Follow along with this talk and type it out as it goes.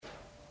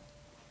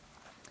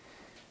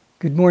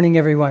Good morning,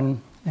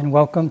 everyone, and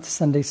welcome to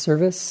Sunday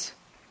service.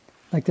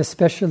 I'd like to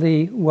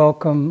especially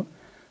welcome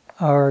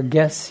our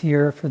guests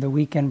here for the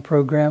weekend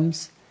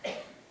programs,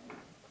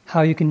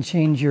 How You Can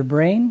Change Your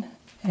Brain,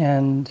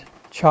 and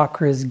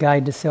Chakra's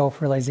Guide to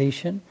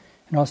Self-Realization,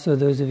 and also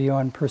those of you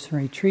on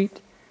personal retreat.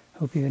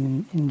 Hope you've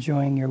been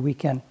enjoying your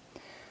weekend.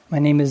 My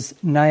name is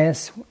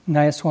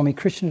Nayaswami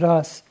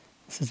Krishnadas.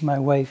 This is my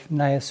wife,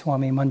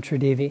 Nayaswami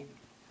Mantradevi.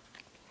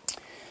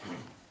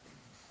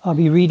 I'll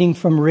be reading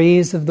from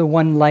Rays of the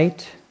One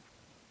Light,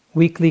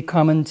 weekly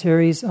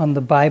commentaries on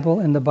the Bible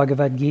and the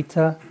Bhagavad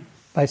Gita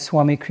by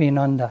Swami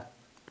Kriyananda.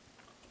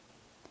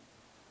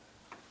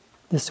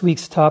 This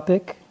week's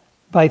topic,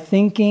 by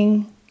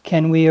thinking,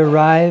 can we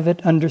arrive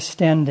at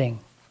understanding?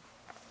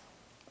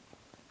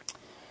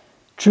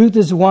 Truth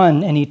is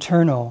one and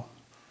eternal.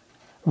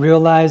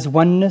 Realize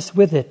oneness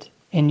with it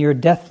in your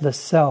deathless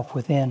self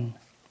within.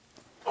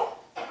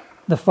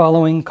 The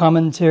following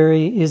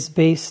commentary is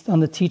based on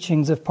the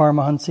teachings of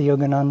Paramahansa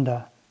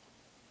Yogananda.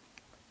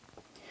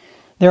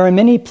 There are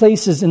many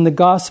places in the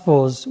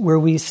Gospels where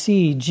we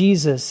see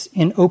Jesus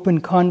in open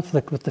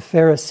conflict with the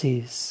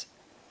Pharisees.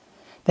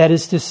 That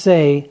is to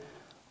say,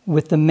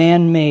 with the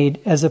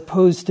man-made as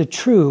opposed to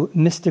true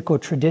mystical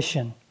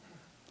tradition.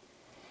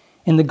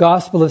 In the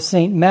Gospel of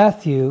St.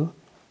 Matthew,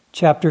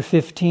 chapter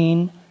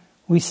 15,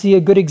 we see a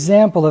good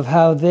example of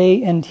how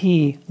they and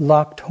he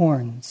locked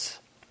horns.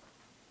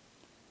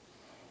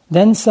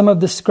 Then some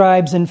of the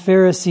scribes and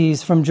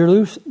Pharisees from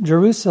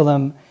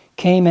Jerusalem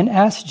came and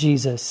asked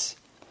Jesus,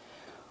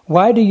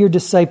 "Why do your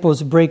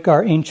disciples break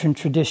our ancient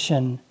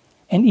tradition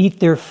and eat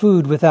their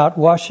food without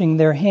washing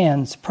their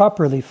hands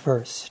properly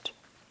first?"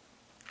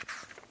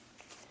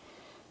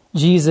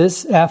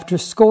 Jesus, after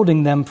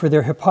scolding them for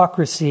their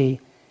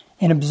hypocrisy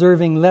and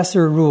observing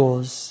lesser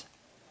rules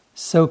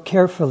so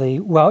carefully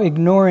while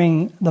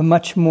ignoring the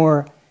much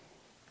more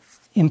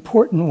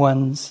important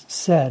ones,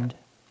 said,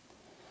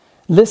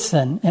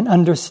 "Listen and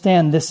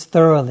understand this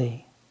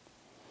thoroughly.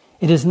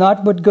 It is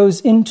not what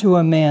goes into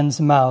a man's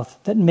mouth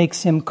that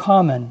makes him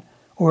common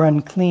or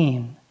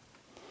unclean.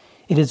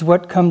 It is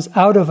what comes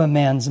out of a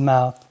man's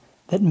mouth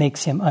that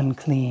makes him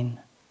unclean."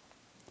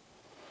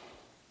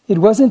 It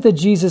wasn't that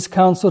Jesus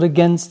counseled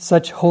against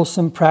such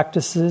wholesome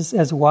practices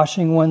as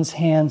washing one's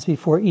hands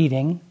before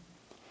eating.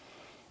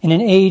 In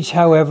an age,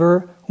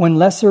 however, when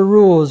lesser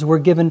rules were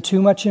given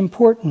too much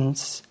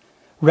importance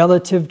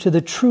relative to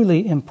the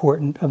truly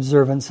important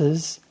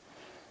observances,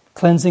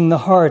 cleansing the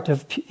heart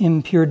of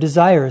impure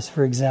desires,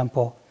 for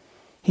example,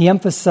 he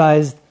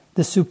emphasized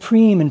the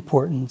supreme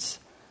importance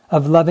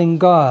of loving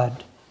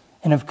God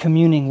and of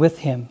communing with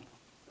Him.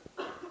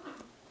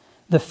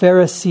 The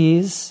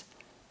Pharisees,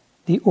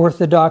 the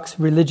orthodox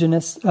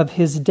religionists of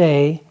his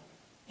day,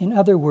 in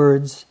other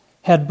words,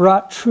 had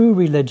brought true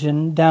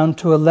religion down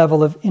to a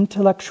level of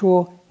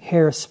intellectual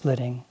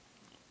hair-splitting.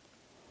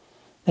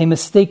 They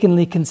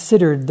mistakenly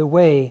considered the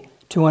way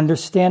to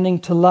understanding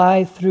to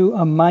lie through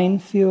a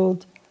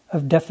minefield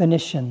of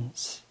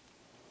definitions,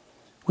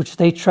 which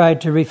they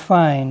tried to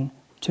refine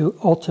to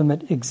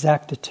ultimate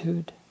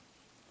exactitude.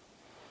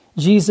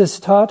 Jesus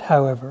taught,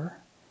 however,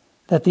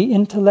 that the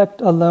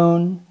intellect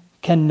alone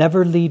can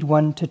never lead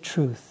one to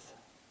truth.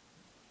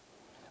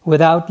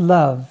 Without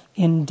love,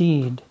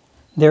 indeed,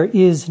 there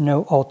is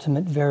no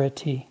ultimate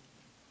verity.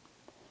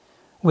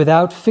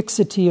 Without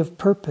fixity of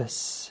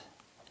purpose,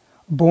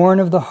 born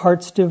of the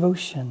heart's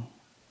devotion,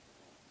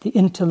 the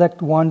intellect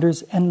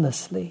wanders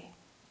endlessly.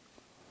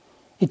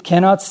 It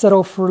cannot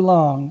settle for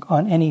long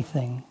on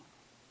anything.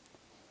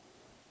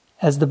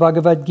 As the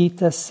Bhagavad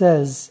Gita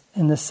says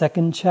in the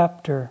 2nd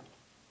chapter,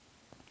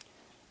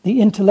 the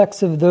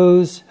intellects of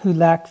those who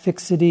lack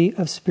fixity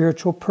of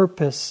spiritual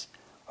purpose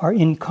are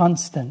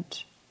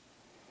inconstant,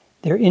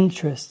 their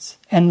interests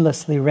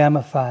endlessly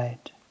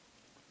ramified.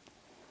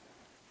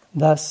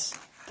 Thus,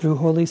 through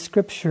Holy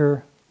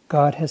Scripture,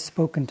 God has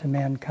spoken to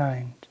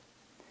mankind.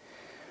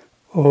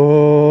 Om,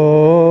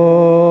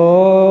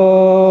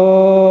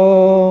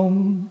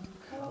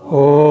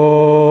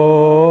 Om,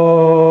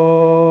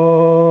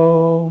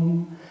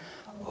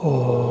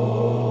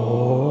 Om.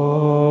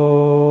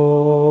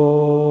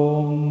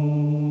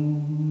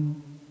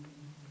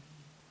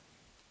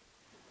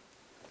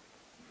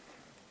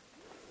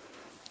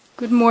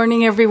 Good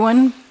morning,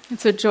 everyone.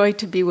 It's a joy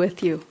to be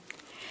with you.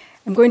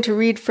 I'm going to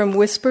read from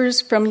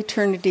Whispers from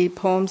Eternity,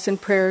 Poems and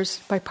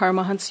Prayers by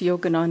Paramahansa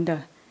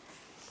Yogananda.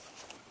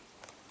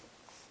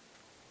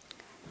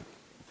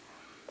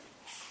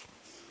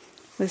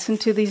 Listen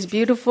to these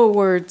beautiful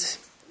words.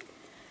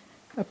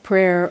 A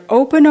prayer.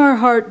 Open our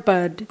heart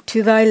bud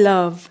to thy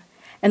love,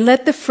 and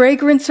let the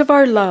fragrance of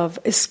our love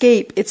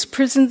escape its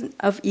prison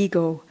of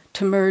ego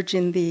to merge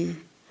in thee.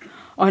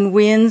 On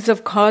winds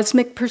of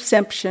cosmic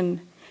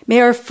perception,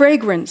 may our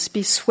fragrance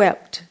be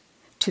swept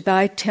to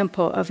thy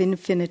temple of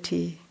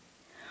infinity.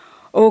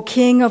 O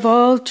King of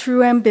all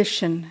true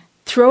ambition,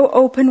 throw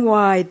open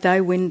wide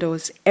thy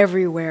windows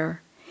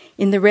everywhere,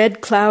 in the red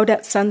cloud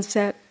at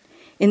sunset,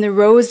 in the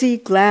rosy,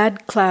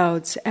 glad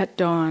clouds at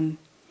dawn,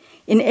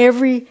 in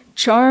every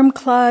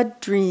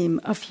charm-clad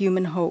dream of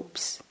human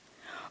hopes.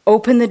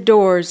 open the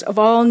doors of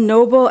all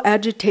noble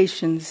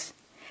agitations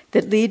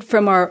that lead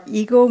from our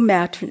ego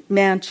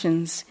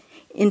mansions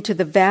into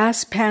the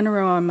vast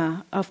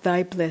panorama of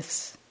thy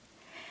bliss.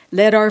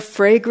 Let our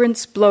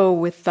fragrance blow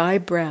with thy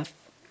breath,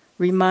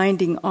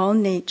 reminding all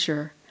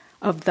nature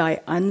of thy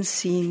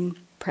unseen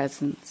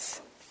presence.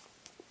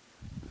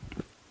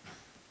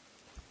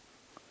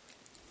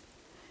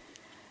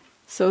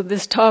 So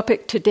this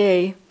topic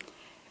today,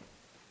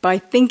 by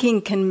thinking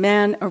can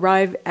man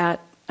arrive at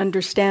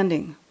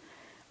understanding?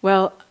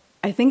 Well,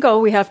 I think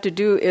all we have to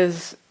do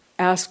is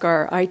ask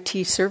our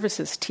IT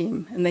services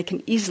team, and they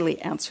can easily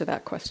answer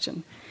that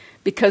question.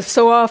 Because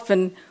so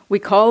often we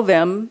call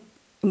them,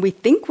 and we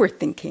think we're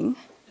thinking,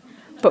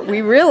 but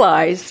we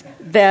realize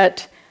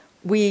that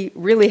we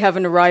really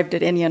haven't arrived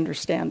at any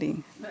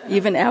understanding,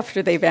 even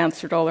after they've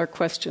answered all our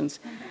questions.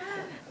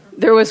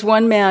 There was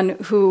one man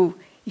who,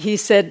 he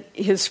said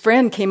his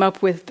friend came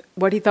up with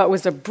what he thought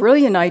was a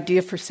brilliant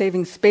idea for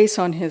saving space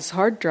on his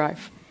hard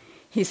drive.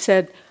 He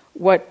said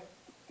what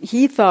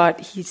he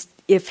thought,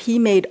 if he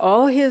made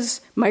all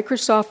his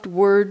Microsoft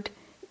Word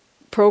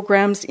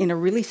programs in a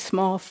really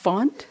small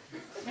font,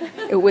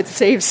 it would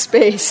save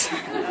space.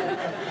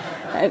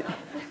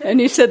 And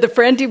he said the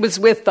friend he was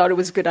with thought it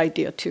was a good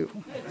idea too.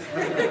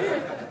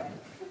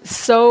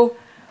 So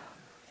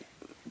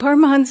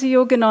Paramahansa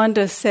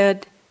Yogananda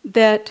said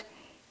that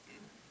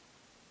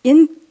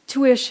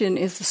intuition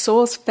is the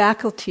soul's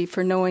faculty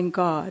for knowing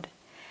God,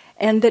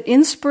 and that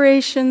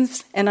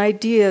inspirations and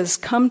ideas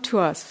come to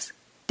us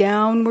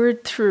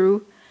downward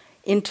through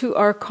into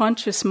our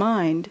conscious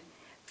mind,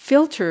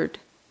 filtered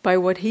by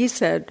what he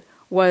said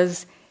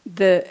was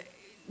the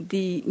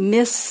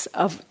mists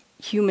of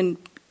human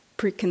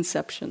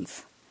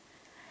preconceptions.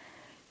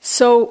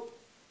 So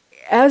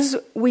as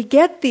we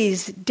get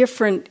these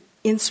different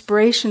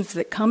inspirations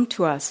that come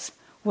to us,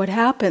 what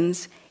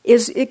happens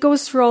is it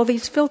goes through all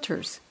these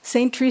filters.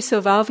 St. Teresa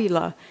of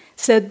Avila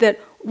said that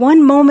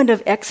one moment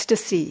of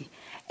ecstasy,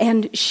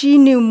 and she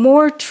knew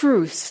more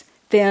truths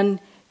than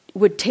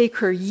would take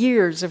her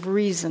years of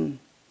reason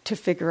to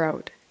figure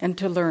out and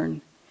to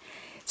learn.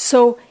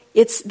 So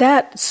it's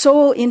that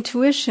soul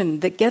intuition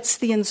that gets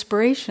the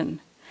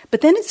inspiration.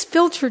 But then it's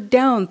filtered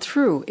down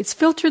through. It's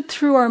filtered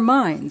through our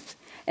minds.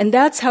 And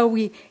that's how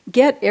we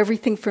get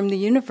everything from the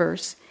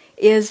universe,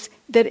 is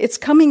that it's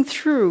coming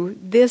through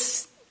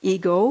this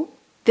ego,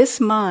 this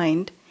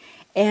mind,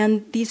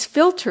 and these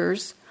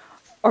filters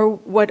are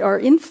what are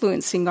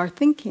influencing our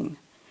thinking.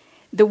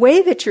 The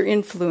way that you're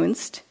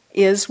influenced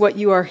is what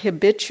you are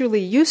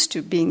habitually used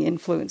to being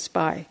influenced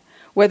by,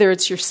 whether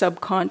it's your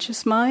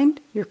subconscious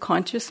mind, your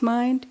conscious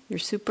mind, your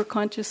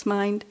superconscious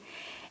mind.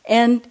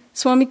 And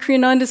Swami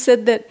Kriyananda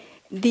said that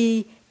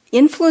the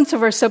influence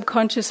of our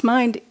subconscious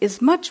mind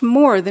is much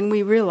more than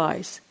we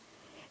realize.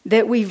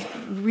 That we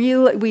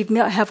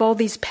have all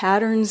these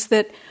patterns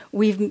that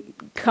we've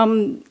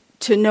come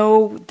to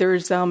know.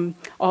 There's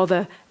all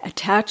the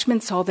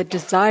attachments, all the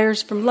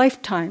desires from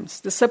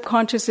lifetimes. The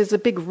subconscious is a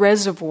big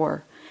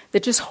reservoir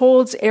that just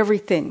holds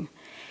everything.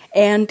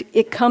 And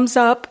it comes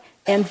up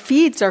and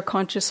feeds our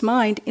conscious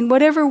mind in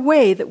whatever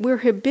way that we're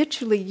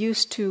habitually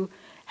used to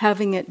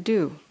having it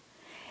do.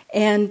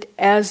 And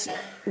as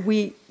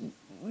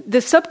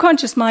the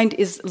subconscious mind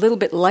is a little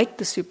bit like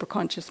the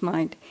superconscious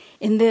mind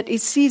in that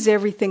it sees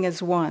everything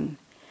as one,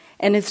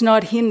 and it's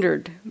not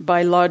hindered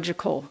by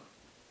logical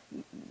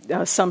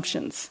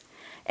assumptions.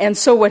 And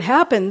so what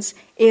happens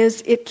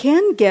is it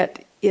can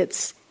get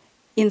its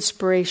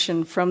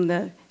inspiration from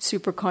the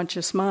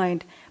superconscious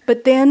mind,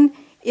 but then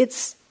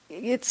it's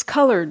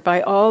colored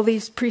by all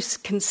these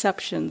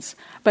preconceptions,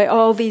 by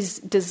all these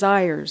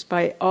desires,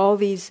 by all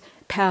these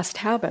past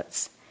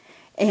habits.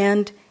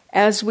 And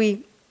as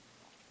we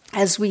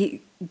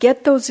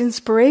get those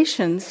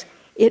inspirations,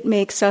 it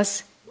makes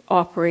us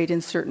operate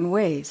in certain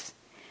ways.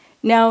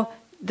 Now,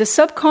 the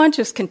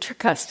subconscious can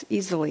trick us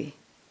easily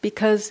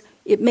because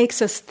it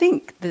makes us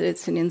think that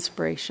it's an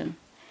inspiration.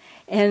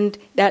 And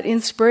that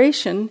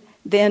inspiration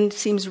then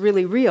seems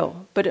really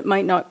real, but it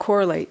might not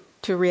correlate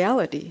to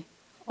reality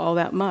all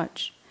that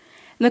much.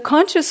 And the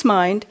conscious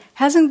mind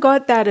hasn't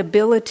got that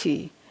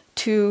ability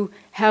to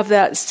have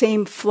that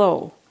same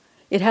flow.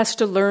 It has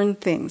to learn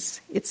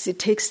things. It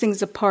takes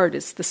things apart.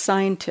 It's the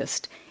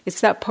scientist.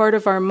 It's that part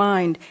of our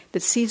mind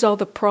that sees all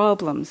the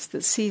problems,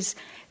 that sees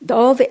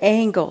all the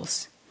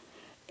angles.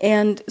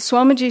 And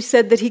Swamiji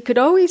said that he could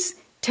always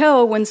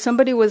tell when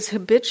somebody was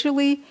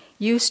habitually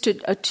used to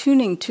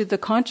attuning to the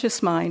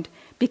conscious mind,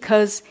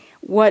 because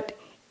what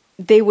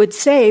they would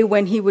say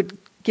when he would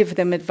give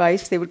them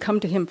advice, they would come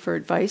to him for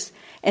advice,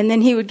 and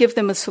then he would give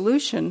them a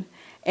solution,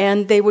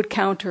 and they would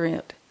counter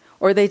it.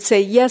 Or they'd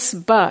say, yes,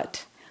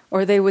 but...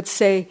 Or they would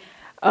say,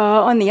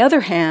 on the other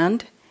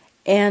hand,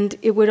 and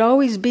it would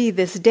always be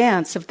this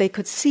dance if they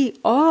could see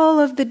all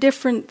of the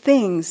different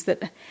things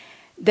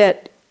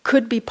that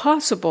could be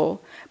possible.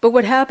 But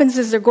what happens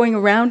is they're going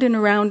around and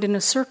around in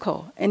a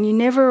circle, and you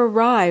never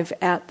arrive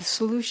at the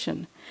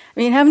solution.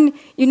 I mean,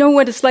 you know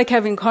what it's like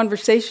having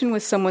conversation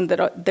with someone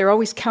that they're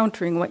always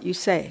countering what you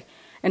say,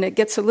 and it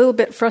gets a little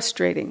bit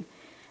frustrating.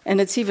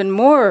 And it's even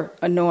more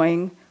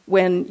annoying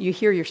when you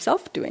hear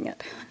yourself doing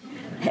it.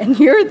 And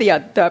you're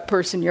that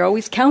person, you're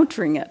always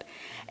countering it.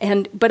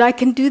 But I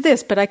can do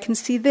this, but I can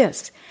see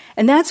this.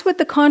 And that's what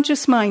the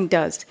conscious mind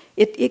does.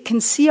 It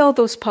can see all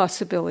those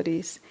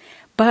possibilities,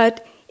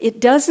 but it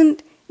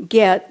doesn't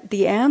get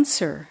the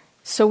answer.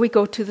 So we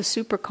go to the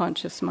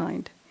superconscious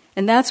mind.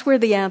 And that's where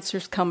the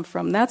answers come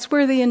from. That's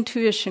where the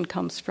intuition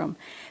comes from.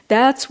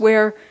 That's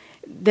where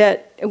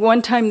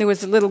one time there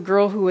was a little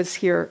girl who was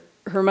here.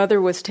 Her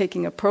mother was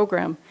taking a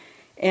program.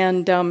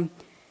 And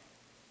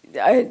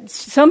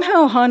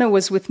somehow Hannah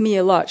was with me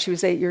a lot. She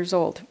was 8 years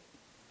old.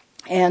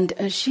 And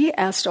she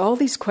asked all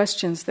these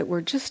questions that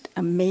were just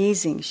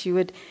amazing. She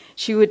would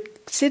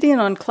sit in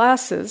on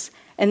classes,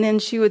 and then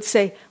she would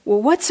say,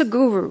 well, what's a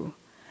guru?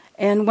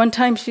 And one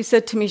time she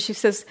said to me, she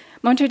says,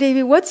 Mantra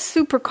Devi, what's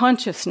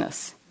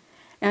superconsciousness?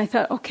 And I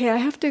thought, okay, I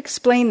have to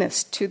explain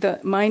this to the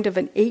mind of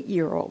an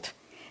 8-year-old.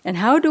 And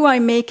how do I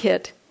make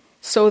it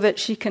so that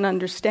she can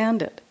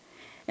understand it?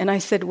 And I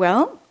said,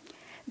 well,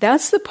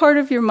 that's the part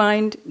of your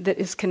mind that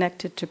is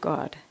connected to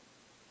God.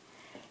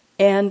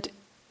 And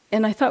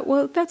I thought,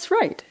 well, that's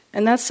right.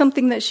 And that's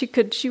something that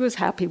she was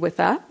happy with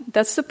that.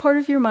 That's the part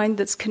of your mind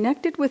that's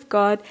connected with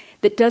God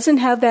that doesn't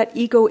have that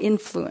ego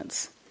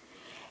influence.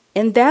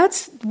 And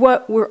that's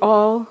what we're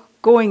all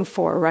going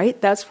for, right?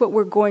 That's what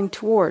we're going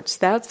towards.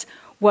 That's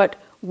what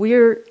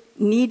we're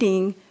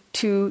needing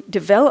to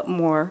develop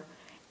more,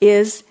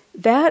 is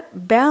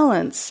that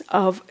balance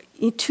of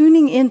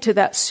tuning into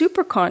that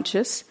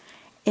superconscious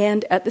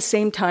and at the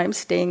same time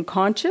staying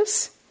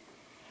conscious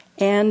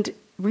and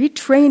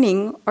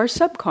retraining our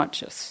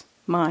subconscious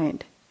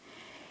mind.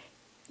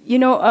 You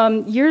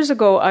know, years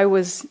ago I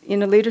was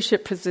in a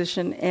leadership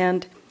position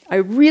and I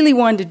really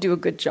wanted to do a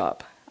good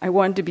job. I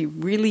wanted to be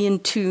really in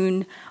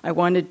tune. I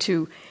wanted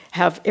to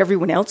have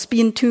everyone else be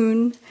in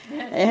tune.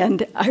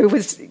 And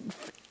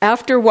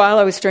after a while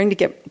I was starting to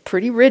get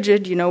pretty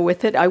rigid,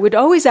 with it. I would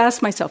always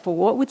ask myself, well,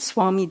 what would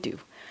Swami do?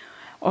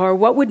 Or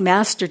what would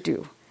Master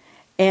do?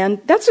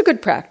 And that's a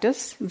good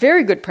practice,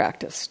 very good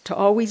practice, to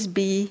always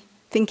be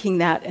thinking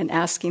that and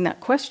asking that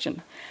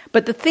question.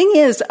 But the thing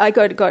is, I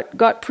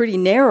got pretty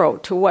narrow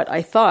to what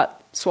I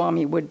thought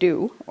Swami would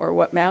do or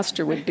what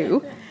Master would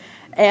do.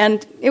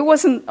 And it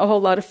wasn't a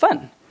whole lot of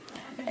fun.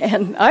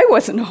 And I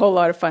wasn't a whole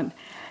lot of fun.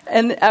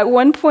 And at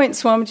one point,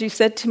 Swamiji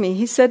said to me,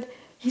 he said,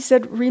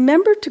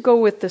 remember to go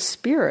with the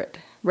spirit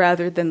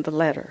rather than the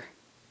letter.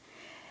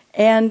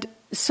 And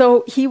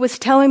so he was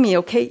telling me,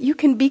 okay, you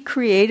can be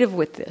creative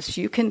with this.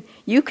 You can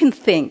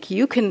think.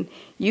 You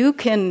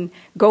can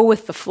go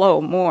with the flow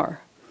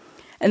more.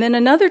 And then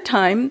another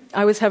time,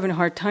 I was having a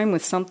hard time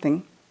with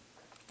something,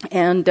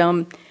 and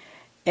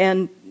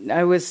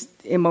I was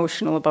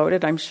emotional about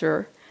it, I'm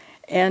sure.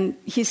 And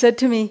he said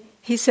to me,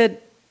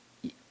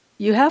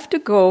 you have to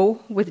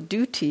go with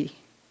duty,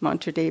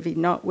 Mantra Devi,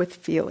 not with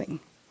feeling.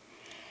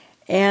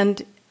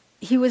 And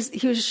he was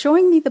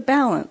showing me the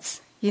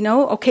balance.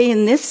 Okay,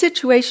 in this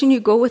situation you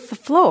go with the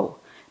flow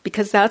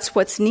because that's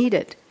what's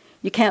needed.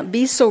 You can't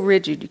be so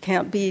rigid. You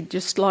can't be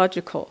just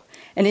logical.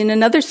 And in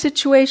another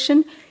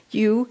situation,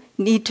 you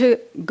need to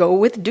go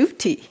with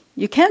duty.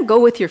 You can't go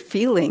with your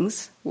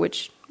feelings,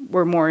 which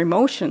were more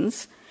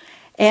emotions.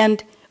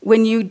 And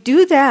when you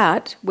do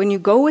that, when you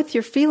go with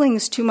your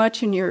feelings too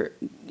much in your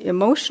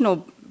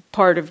emotional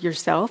part of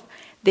yourself,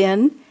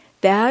 then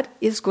that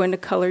is going to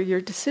color your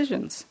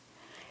decisions.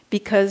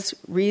 Because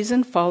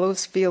reason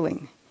follows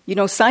feeling.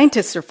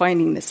 Scientists are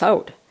finding this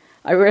out.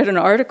 I read an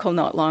article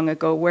not long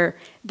ago where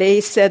they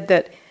said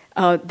that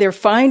they're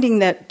finding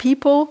that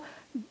people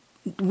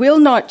will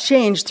not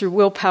change through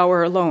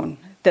willpower alone,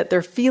 that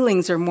their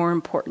feelings are more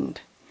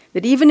important.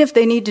 That even if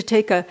they need to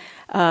take a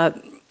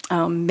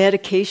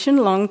medication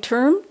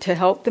long-term to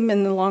help them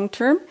in the long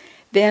term,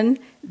 then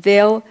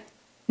they'll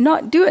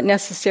not do it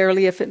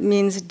necessarily if it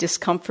means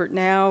discomfort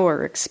now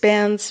or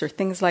expense or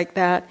things like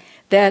that,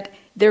 that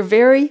they're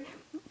very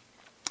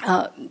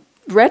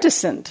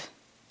reticent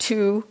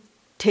to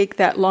take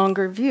that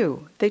longer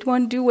view. They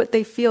want to do what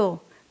they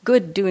feel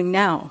good doing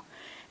now.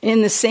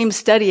 In the same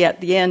study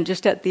at the end,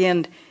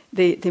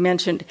 they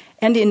mentioned,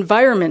 and the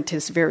environment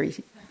is very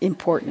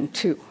important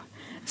too.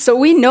 So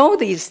we know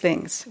these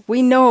things.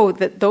 We know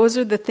that those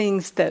are the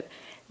things that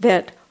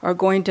are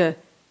going to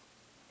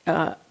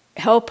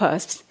help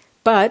us.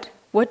 But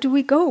what do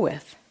we go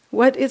with?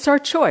 It's our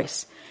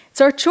choice.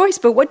 It's our choice,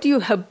 but what do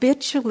you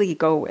habitually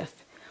go with?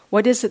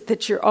 What is it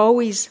that you're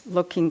always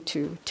looking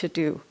to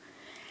do?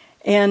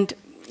 And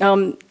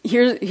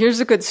here's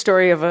a good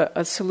story of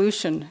a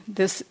solution.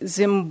 This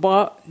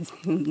Zimbabwean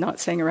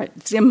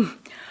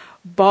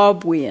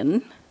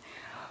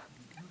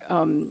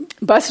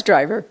bus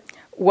driver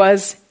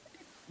was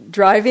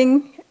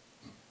driving.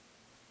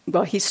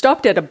 Well, he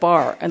stopped at a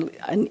bar,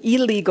 an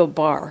illegal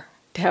bar,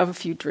 to have a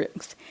few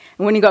drinks.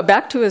 And when he got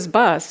back to his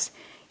bus,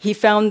 he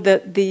found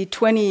that the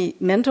 20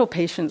 mental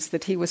patients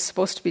that he was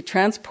supposed to be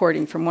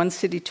transporting from one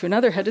city to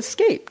another had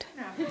escaped.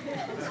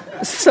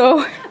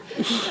 So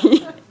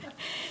he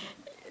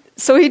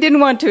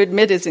didn't want to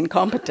admit his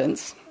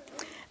incompetence.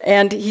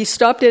 And he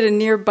stopped at a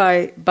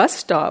nearby bus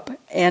stop,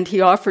 and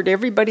he offered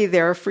everybody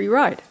there a free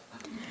ride.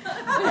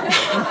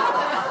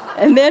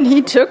 And then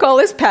he took all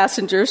his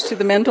passengers to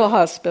the mental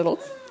hospital,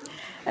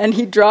 and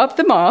he dropped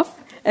them off,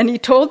 and he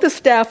told the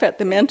staff at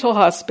the mental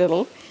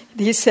hospital,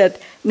 he said,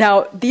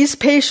 now, these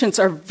patients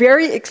are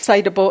very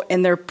excitable,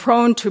 and they're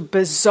prone to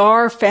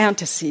bizarre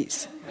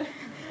fantasies.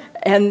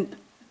 And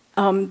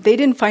they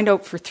didn't find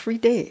out for 3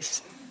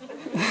 days.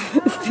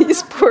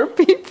 These poor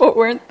people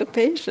weren't the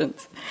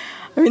patients.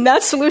 I mean,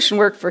 that solution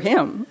worked for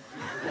him,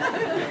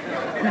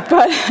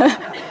 but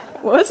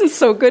it wasn't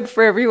so good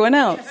for everyone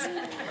else.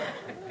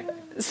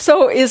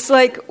 So it's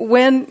like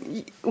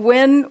when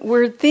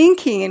we're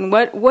thinking,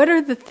 what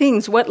are the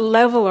things, what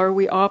level are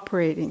we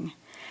operating?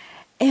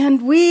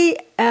 And we,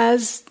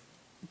 as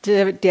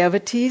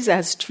devotees,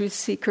 as truth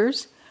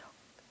seekers,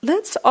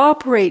 let's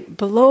operate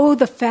below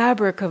the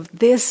fabric of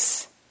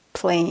this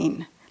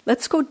plane.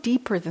 Let's go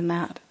deeper than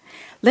that.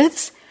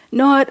 Let's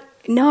not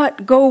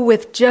go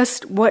with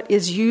just what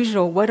is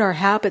usual, what our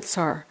habits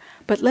are,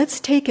 but let's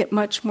take it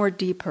much more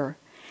deeper.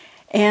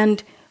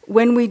 And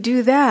when we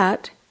do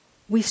that,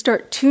 we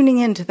start tuning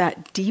into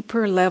that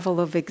deeper level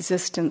of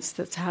existence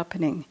that's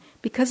happening,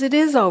 because it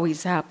is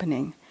always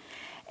happening.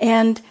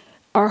 And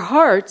our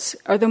hearts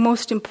are the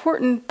most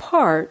important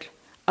part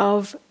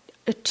of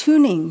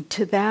attuning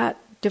to that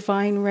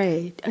divine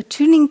ray,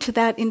 attuning to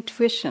that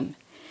intuition.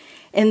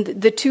 And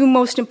the two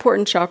most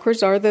important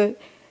chakras are the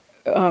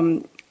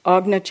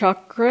Ajna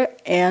chakra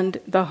and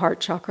the heart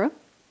chakra.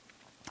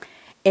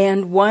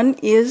 And one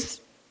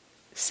is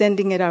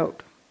sending it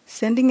out.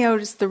 Sending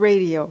out is the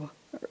radio.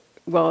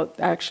 Well,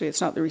 actually,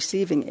 it's not the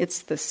receiving,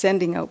 it's the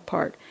sending out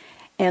part.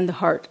 And the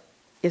heart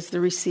is the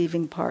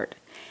receiving part.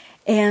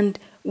 And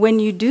when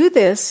you do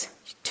this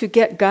to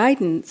get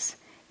guidance,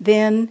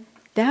 then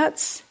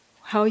that's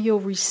how you'll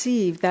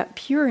receive that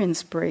pure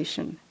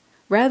inspiration,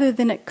 rather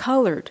than it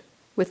colored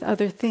with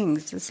other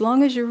things. As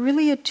long as you're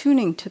really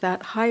attuning to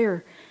that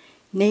higher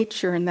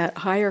nature and that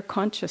higher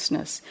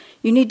consciousness,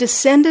 you need to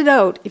send it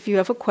out if you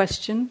have a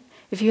question,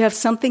 if you have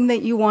something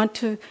that you want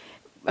to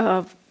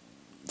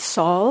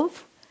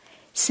solve.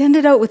 Send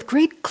it out with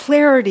great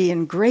clarity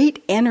and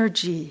great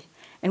energy.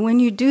 And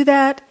when you do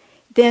that,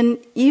 then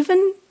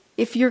even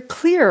if you're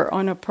clear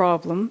on a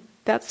problem,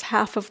 that's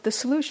half of the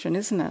solution,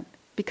 isn't it?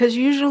 Because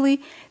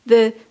usually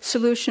the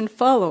solution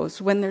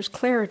follows when there's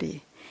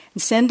clarity.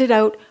 And send it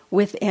out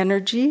with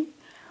energy,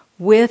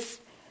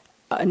 with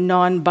a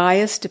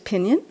non-biased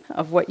opinion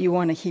of what you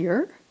want to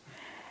hear,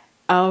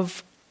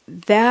 of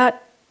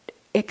that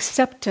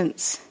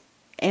acceptance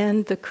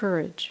and the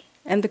courage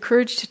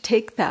to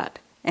take that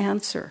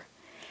answer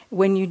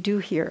when you do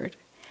hear it.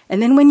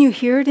 And then when you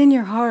hear it in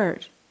your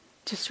heart,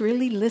 just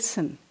really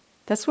listen.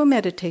 That's what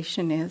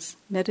meditation is.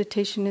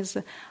 Meditation is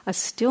a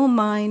still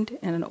mind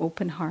and an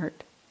open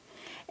heart.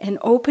 And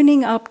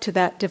opening up to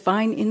that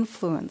divine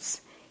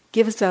influence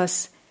gives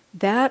us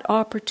that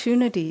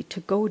opportunity to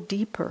go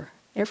deeper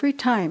every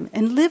time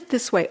and live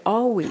this way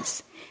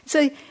always.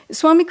 So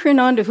Swami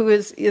Kriyananda, who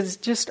is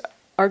just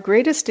our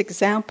greatest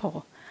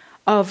example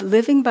of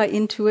living by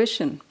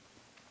intuition,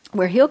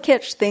 where he'll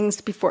catch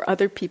things before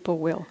other people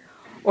will,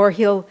 or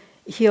he'll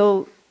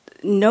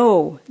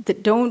know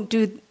that don't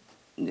do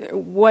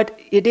what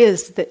it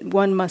is that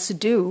one must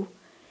do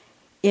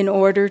in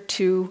order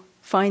to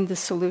find the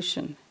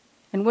solution.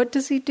 And what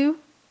does he do?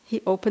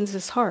 He opens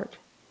his heart,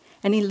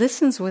 and he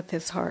listens with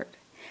his heart,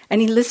 and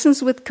he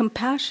listens with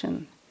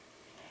compassion,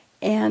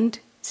 and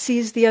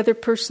sees the other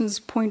person's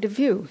point of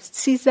view,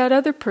 sees that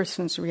other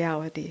person's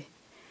reality.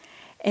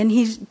 And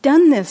he's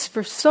done this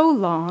for so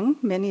long,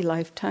 many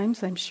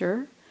lifetimes, I'm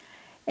sure,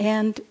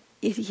 and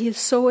he is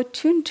so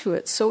attuned to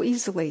it so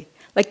easily.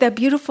 Like that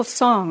beautiful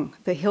song,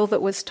 The Hill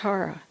That Was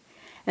Tara.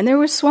 And there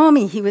was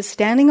Swami, he was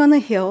standing on the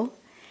hill,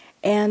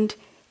 and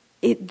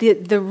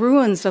the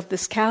ruins of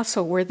this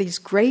castle where these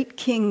great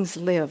kings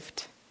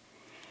lived.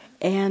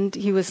 And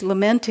he was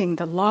lamenting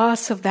the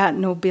loss of that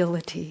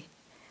nobility.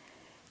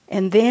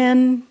 And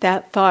then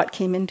that thought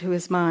came into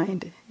his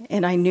mind,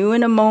 and I knew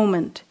in a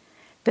moment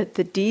that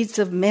the deeds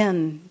of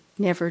men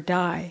never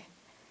die,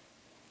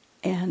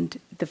 and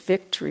the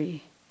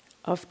victory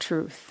of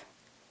truth.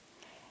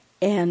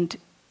 And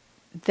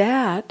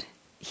that,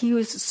 he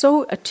was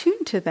so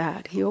attuned to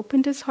that, he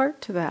opened his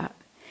heart to that.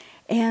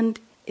 And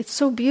it's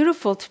so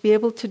beautiful to be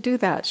able to do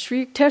that.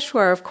 Sri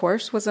Yukteswar, of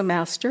course, was a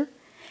master,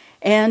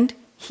 and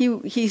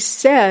he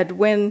said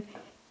when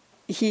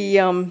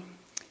he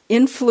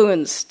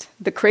influenced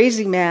the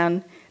crazy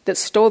man that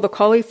stole the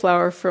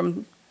cauliflower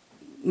from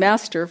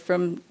Master,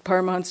 from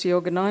Paramahansa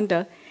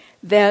Yogananda,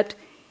 that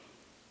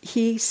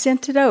he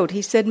sent it out.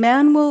 He said,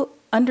 man will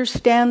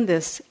understand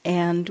this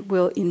and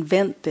will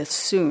invent this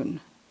soon.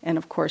 And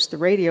of course the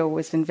radio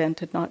was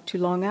invented not too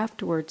long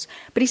afterwards.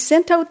 But he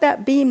sent out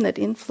that beam that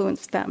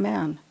influenced that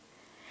man.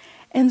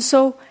 And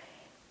so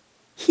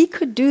he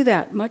could do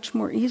that much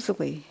more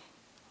easily.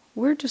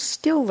 We're just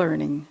still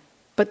learning.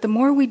 But the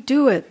more we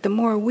do it, the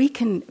more we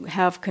can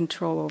have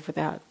control over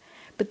that.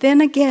 But then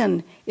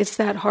again, it's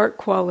that heart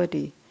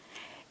quality.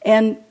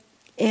 And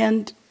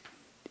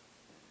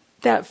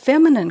that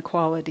feminine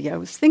quality. I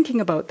was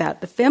thinking about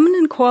that. The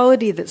feminine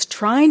quality that's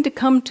trying to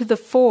come to the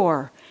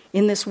fore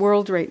in this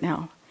world right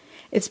now.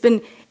 It's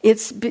been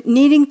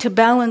needing to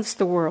balance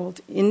the world.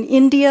 In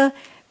India,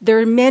 there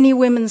are many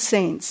women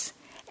saints,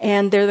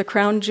 and they're the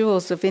crown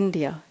jewels of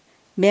India.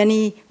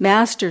 Many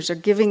masters are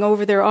giving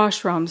over their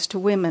ashrams to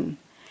women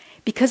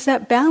because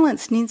that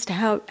balance needs to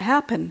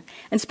happen.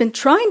 And it's been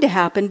trying to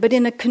happen, but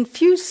in a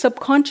confused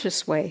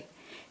subconscious way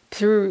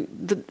through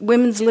the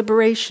women's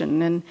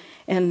liberation.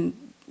 And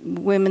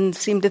women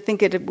seem to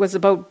think it was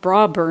about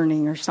bra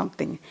burning or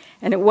something.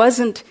 And it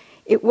wasn't.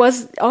 It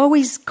was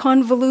always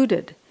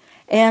convoluted.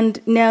 And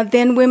now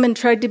then women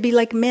tried to be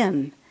like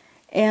men.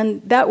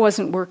 And that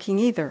wasn't working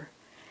either.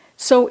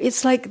 So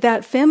it's like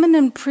that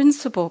feminine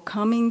principle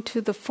coming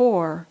to the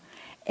fore.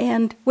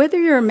 And whether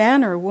you're a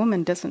man or a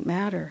woman doesn't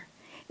matter.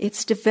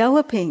 It's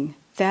developing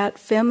that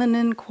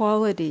feminine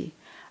quality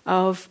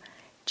of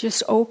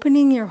just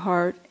opening your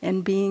heart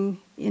and being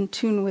in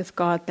tune with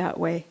God that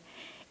way.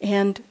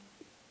 And,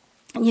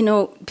 you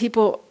know,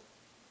 people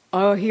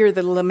hear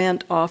the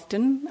lament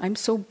often, I'm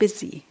so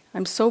busy.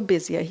 I'm so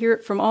busy. I hear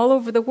it from all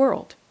over the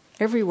world,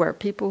 everywhere.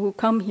 People who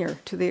come here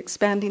to the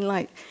Expanding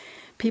Light.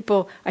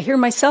 People, I hear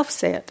myself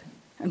say it.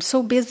 I'm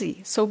so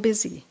busy, so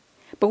busy.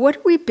 But what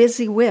are we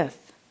busy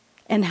with?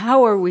 And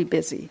how are we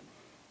busy?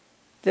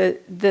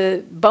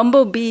 The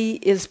bumblebee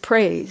is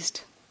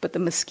praised, but the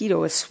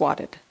mosquito is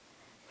swatted,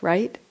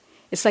 right?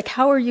 It's like,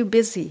 how are you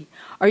busy?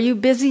 Are you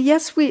busy?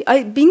 Yes,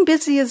 being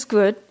busy is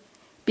good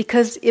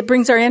because it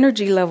brings our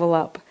energy level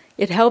up.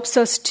 It helps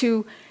us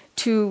to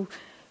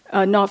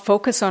not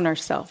focus on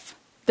ourselves.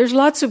 There's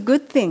lots of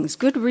good things,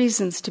 good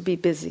reasons to be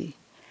busy.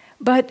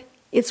 But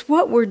it's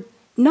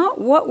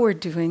not what we're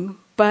doing,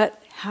 but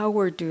how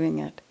we're doing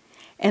it.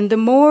 And the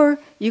more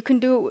you can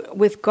do it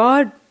with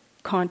God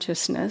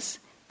consciousness,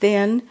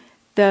 then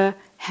the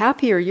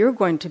happier you're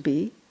going to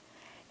be.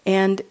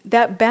 And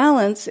that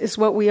balance is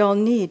what we all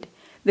need.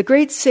 The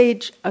great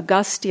sage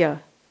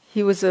Agastya,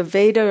 he was a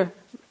Veda,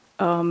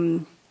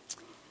 what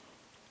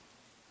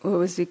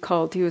was he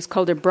called? He was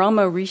called a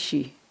Brahma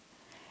Rishi.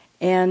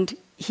 And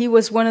he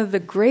was one of the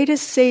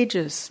greatest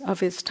sages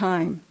of his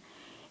time.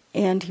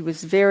 And he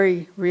was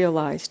very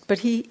realized. But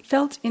he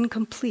felt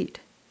incomplete.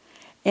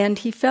 And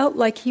he felt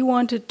like he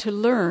wanted to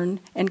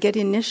learn and get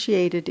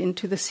initiated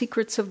into the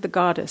secrets of the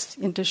goddess,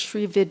 into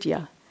Sri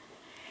Vidya.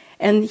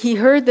 And he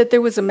heard that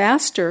there was a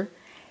master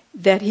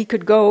that he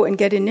could go and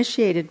get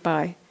initiated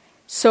by.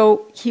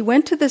 So he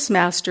went to this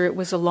master. It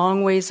was a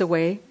long ways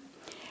away.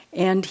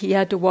 And he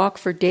had to walk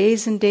for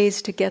days and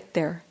days to get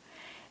there.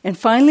 And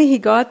finally he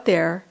got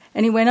there,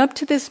 and he went up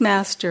to this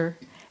master.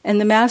 And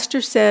the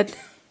master said,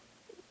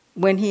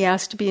 when he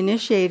asked to be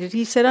initiated,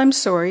 he said, I'm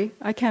sorry,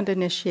 I can't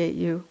initiate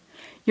you.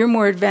 You're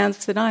more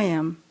advanced than I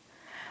am.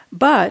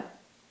 But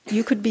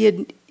you could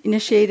be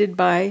initiated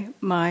by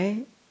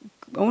my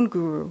own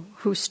guru,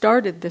 who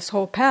started this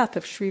whole path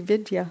of Sri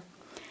Vidya.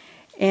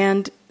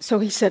 And so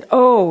he said,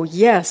 oh,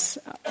 yes.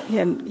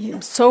 And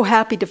I'm so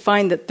happy to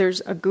find that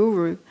there's a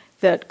guru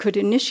that could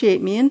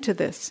initiate me into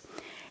this.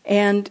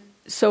 And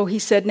so he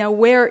said, now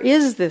where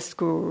is this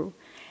guru?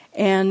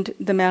 And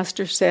the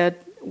master said,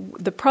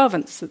 the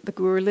province that the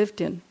guru lived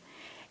in.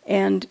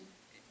 And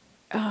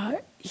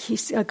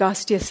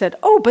Agastya said,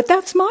 oh, but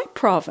that's my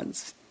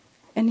province.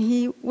 And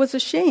he was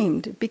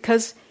ashamed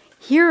because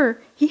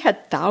here he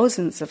had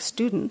thousands of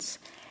students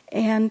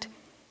and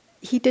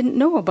he didn't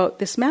know about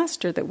this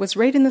master that was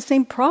right in the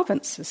same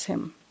province as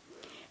him.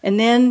 And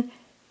then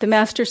the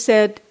master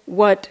said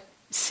what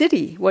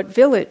city, what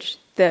village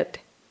that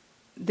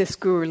this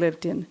guru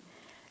lived in.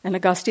 And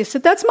Agastya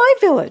said, that's my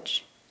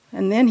village.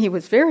 And then he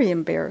was very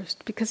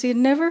embarrassed because he had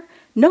never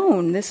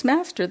known this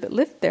master that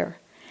lived there.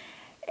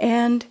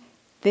 And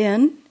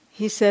then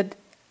he said,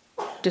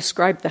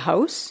 describe the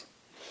house.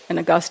 And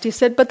Agastya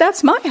said, but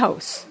that's my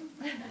house.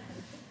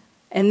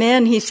 And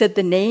then he said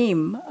the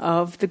name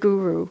of the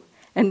guru.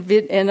 And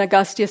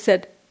Agastya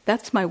said,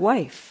 that's my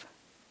wife.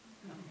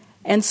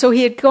 And so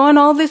he had gone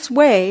all this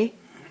way,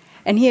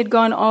 and he had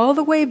gone all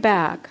the way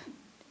back,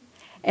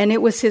 and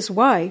it was his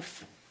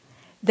wife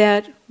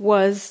that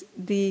was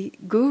the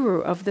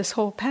guru of this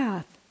whole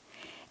path.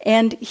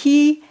 And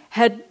he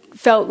had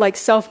felt like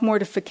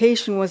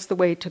self-mortification was the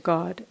way to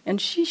God.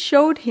 And she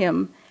showed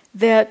him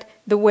that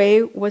the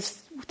way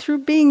was through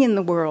being in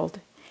the world.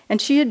 And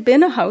she had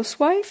been a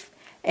housewife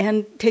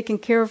and taken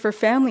care of her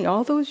family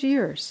all those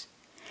years.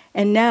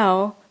 And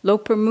now,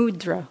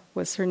 Lopamudra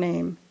was her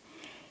name,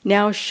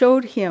 now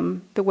showed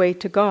him the way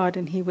to God,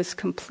 and he was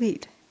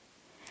complete.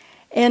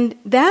 And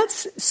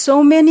that's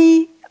so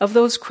many of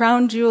those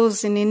crown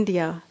jewels in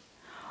India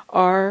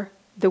are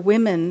the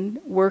women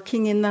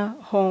working in the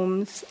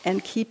homes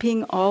and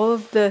keeping all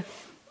of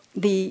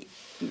the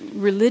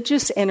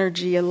religious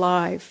energy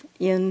alive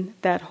in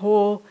that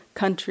whole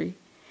country.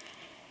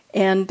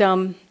 And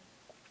I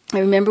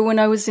remember when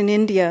I was in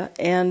India,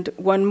 and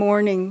one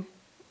morning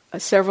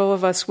several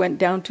of us went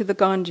down to the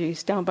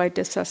Ganges, down by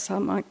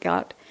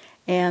Desasamagat,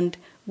 and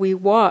we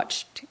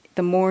watched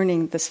the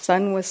morning, the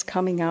sun was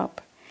coming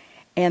up,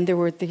 and there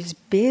were these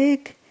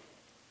big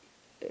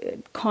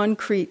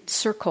concrete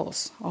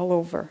circles all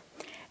over.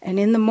 And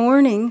in the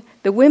morning,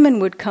 the women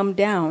would come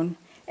down,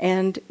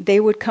 and they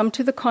would come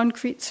to the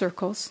concrete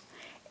circles,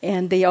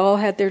 and they all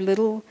had their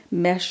little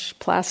mesh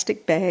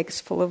plastic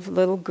bags full of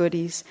little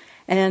goodies.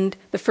 And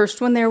the first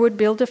one there would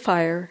build a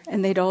fire,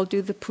 and they'd all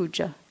do the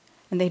puja.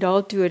 And they'd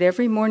all do it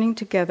every morning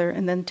together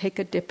and then take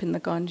a dip in the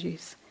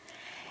Ganges.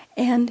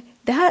 And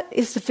that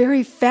is the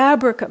very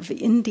fabric of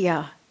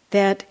India,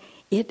 that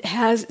it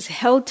has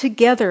held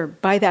together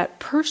by that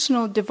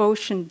personal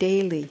devotion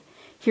daily.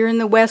 Here in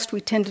the West,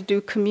 we tend to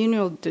do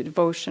communal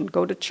devotion,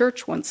 go to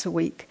church once a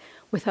week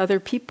with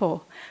other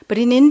people. But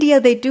in India,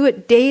 they do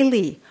it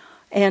daily,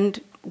 and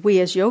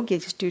we as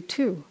yogis do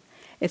too.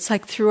 It's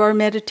like through our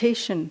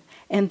meditation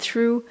and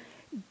through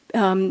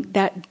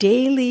that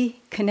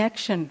daily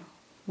connection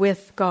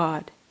with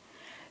God.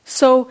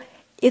 So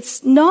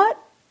it's not,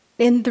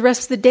 in the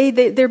rest of the day,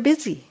 they're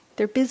busy.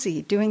 They're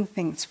busy doing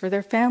things for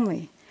their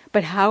family.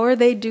 But how are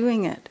they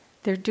doing it?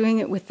 They're doing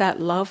it with that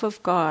love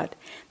of God.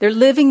 They're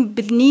living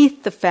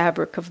beneath the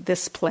fabric of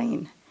this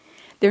plane.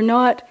 They're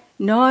not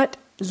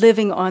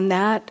living on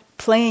that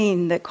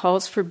plane that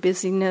calls for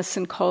busyness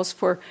and calls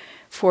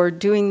for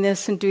doing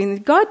this and doing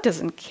that. God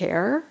doesn't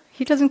care.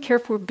 He doesn't care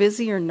if we're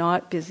busy or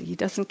not busy. He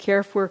doesn't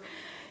care if we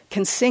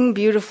can sing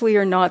beautifully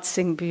or not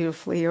sing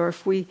beautifully, or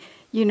if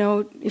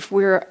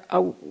we're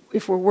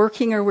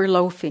working or we're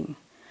loafing.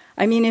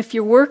 I mean, if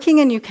you're working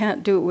and you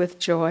can't do it with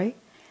joy,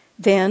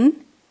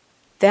 then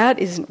that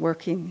isn't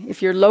working.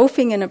 If you're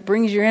loafing and it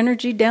brings your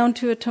energy down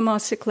to a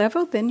tamasic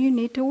level, then you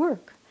need to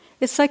work.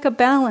 It's like a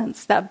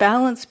balance, that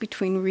balance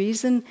between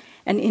reason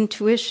and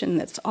intuition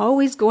that's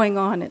always going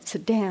on. It's a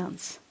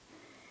dance.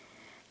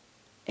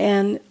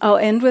 And I'll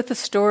end with a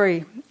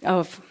story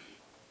of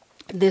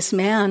this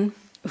man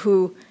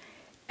who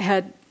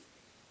had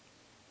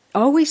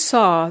always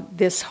saw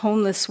this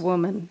homeless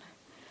woman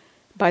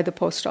by the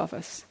post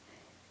office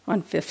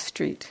on 5th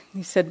Street.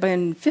 He said, by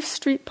the 5th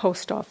Street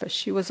post office,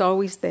 she was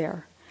always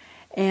there.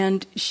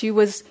 And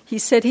he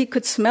said he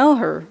could smell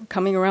her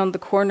coming around the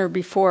corner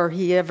before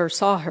he ever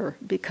saw her,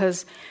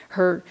 because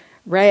her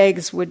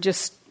rags would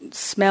just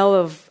smell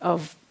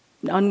of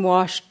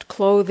unwashed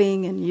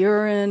clothing and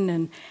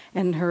urine,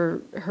 and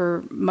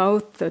her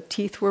mouth, the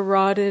teeth were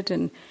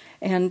rotted,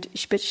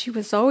 but she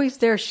was always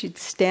there. She'd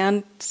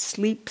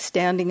sleep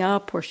standing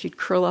up, or she'd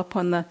curl up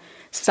on the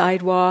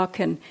sidewalk,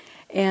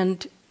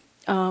 and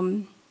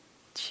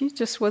she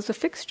just was a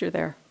fixture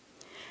there.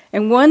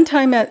 And one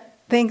time at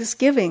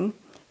Thanksgiving,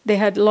 they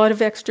had a lot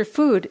of extra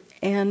food,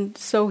 and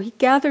so he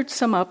gathered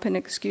some up and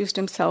excused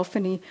himself,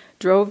 and he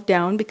drove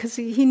down because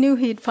he knew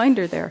he'd find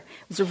her there.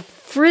 It was a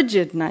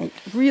frigid night,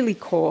 really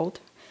cold,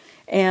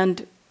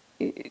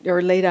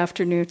 or late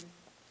afternoon,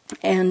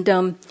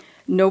 and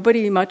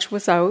nobody much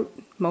was out.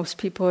 Most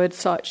people had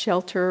sought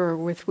shelter or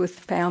with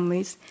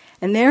families.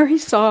 And there he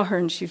saw her,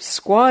 and she was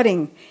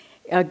squatting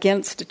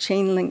against a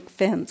chain link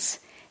fence.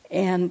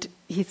 And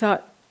he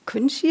thought,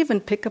 couldn't she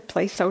even pick a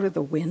place out of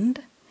the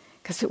wind?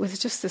 Because it was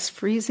just this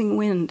freezing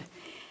wind.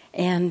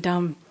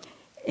 And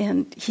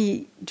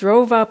he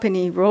drove up, and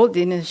he rolled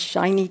in his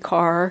shiny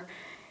car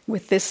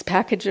with this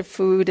package of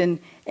food,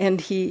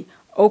 and he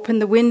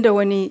opened the window,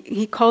 and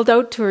he called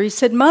out to her. He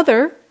said,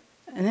 "Mother."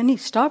 And then he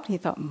stopped, and he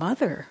thought,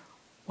 "Mother?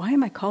 Why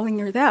am I calling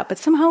her that?" But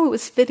somehow it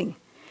was fitting.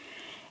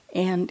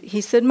 And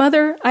he said,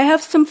 "Mother, I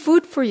have some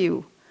food for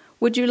you.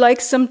 Would you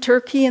like some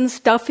turkey and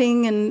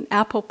stuffing and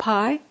apple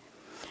pie?"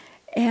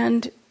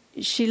 And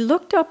she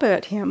looked up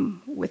at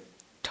him with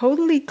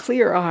totally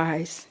clear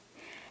eyes,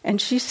 and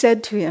she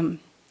said to him,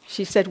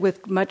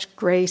 with much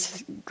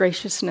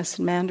graciousness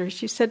and manner,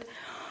 she said,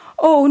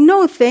 "Oh,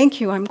 no,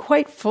 thank you, I'm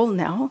quite full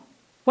now.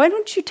 Why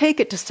don't you take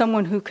it to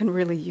someone who can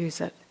really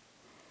use it?"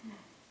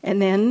 And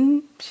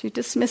then she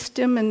dismissed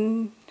him,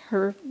 and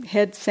her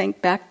head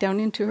sank back down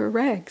into her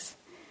rags.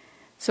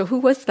 So who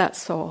was that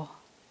soul?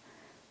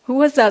 Who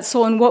was that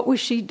soul, and what was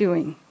she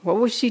doing? What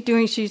was she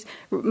doing?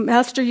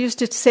 Master used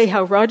to say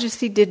how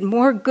Rajasi did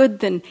more good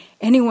than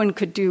anyone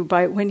could do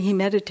when he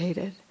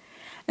meditated.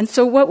 And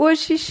so what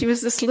was she? She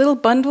was this little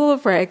bundle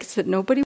of rags that nobody